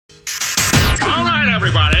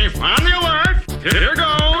everybody. On the alert. Here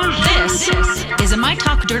goes. This is a My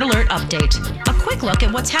Talk Dirt Alert update. A quick look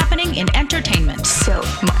at what's happening in entertainment. So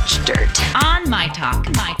much dirt. On My Talk.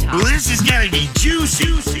 Well, this is going to be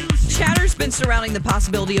juicy. Chatter's been surrounding the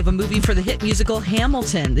possibility of a movie for the hit musical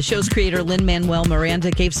Hamilton. The show's creator, Lin-Manuel Miranda,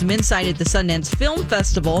 gave some insight at the Sundance Film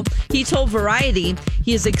Festival. He told Variety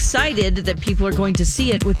he is excited that people are going to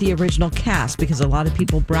see it with the original cast because a lot of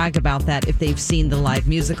people brag about that if they've seen the live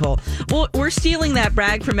musical. Well, we're stealing that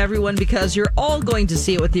brag from everyone because you're all going to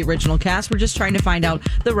see it with the original cast. We're just trying to find out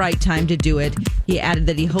the right time to do it. He added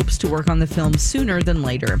that he hopes to work on the film sooner than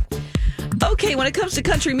later. Okay, when it comes to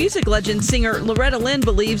country music legend, singer Loretta Lynn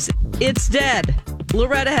believes it's dead.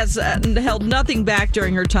 Loretta has held nothing back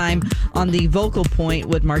during her time on the Vocal Point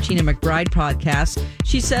with Martina McBride podcast.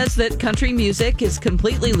 She says that country music is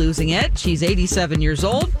completely losing it. She's 87 years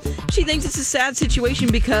old. She thinks it's a sad situation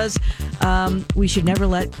because we should never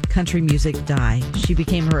let country music die. She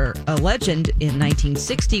became a legend in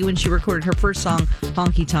 1960 when she recorded her first song,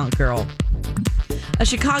 Honky Tonk Girl. A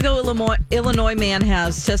Chicago, Illinois man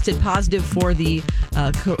has tested positive for the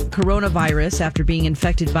coronavirus after being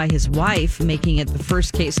infected by his wife, making it the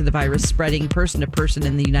first case of the virus spreading person to person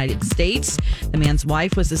in the United States. The man's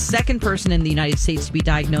wife was the second person in the United States to be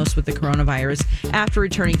diagnosed with the coronavirus after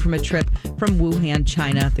returning from a trip from Wuhan,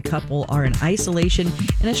 China. The couple are in isolation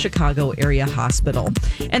in a Chicago area hospital.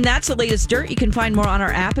 And that's the latest dirt. You can find more on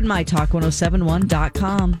our app and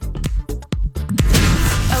mytalk1071.com.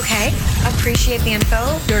 Okay, appreciate the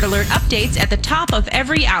info. Dirt Alert updates at the top of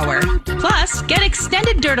every hour. Plus, get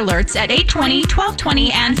extended Dirt Alerts at 8:20,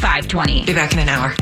 12:20, and 5:20. Be back in an hour.